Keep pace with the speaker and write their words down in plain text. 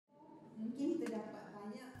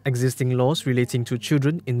Existing laws relating to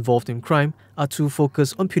children involved in crime are too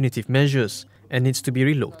focused on punitive measures and needs to be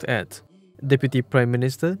relooked at. Deputy Prime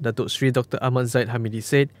Minister Datuk Seri Dr. Ahmad Zahid Hamidi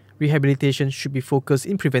said rehabilitation should be focused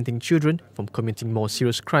in preventing children from committing more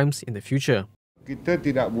serious crimes in the future. Kita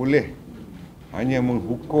tidak boleh hanya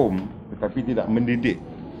menghukum tetapi tidak mendidik.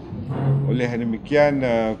 Oleh demikian,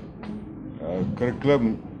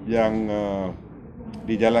 kurikulum yang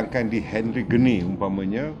dijalankan di Henry Geni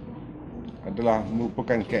umpamanya adalah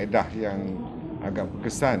merupakan kaedah yang agak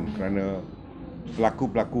berkesan kerana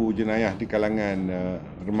pelaku-pelaku jenayah di kalangan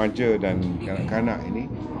remaja dan kanak-kanak ini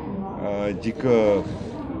jika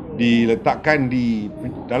diletakkan di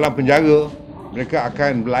dalam penjara, mereka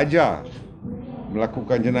akan belajar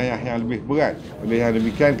melakukan jenayah yang lebih berat. Oleh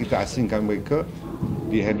demikian, kita asingkan mereka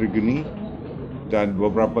di Henry Geni dan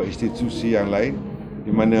beberapa institusi yang lain di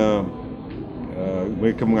mana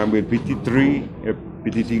mereka mengambil PT3,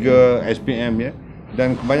 PT3, SPM ya,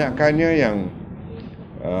 dan kebanyakannya yang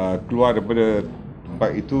keluar daripada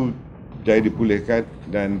tempat itu jaya dipulihkan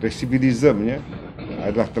dan recidivismnya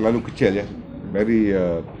adalah terlalu kecil ya, very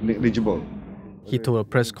negligible. He told a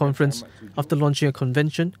press conference after launching a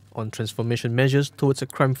convention on transformation measures towards a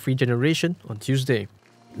crime-free generation on Tuesday.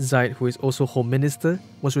 Zahid, who is also Home Minister,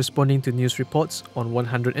 was responding to news reports on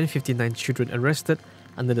 159 children arrested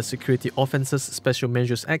under the Security Offences Special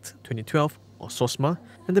Measures Act 2012 or Sosma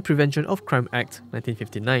and the Prevention of Crime Act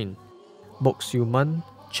 1959. Bok Siew Man,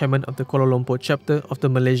 chairman of the Kuala Lumpur chapter of the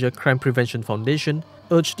Malaysia Crime Prevention Foundation,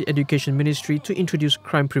 urged the Education Ministry to introduce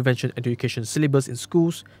crime prevention education syllabus in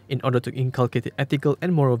schools in order to inculcate ethical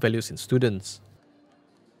and moral values in students.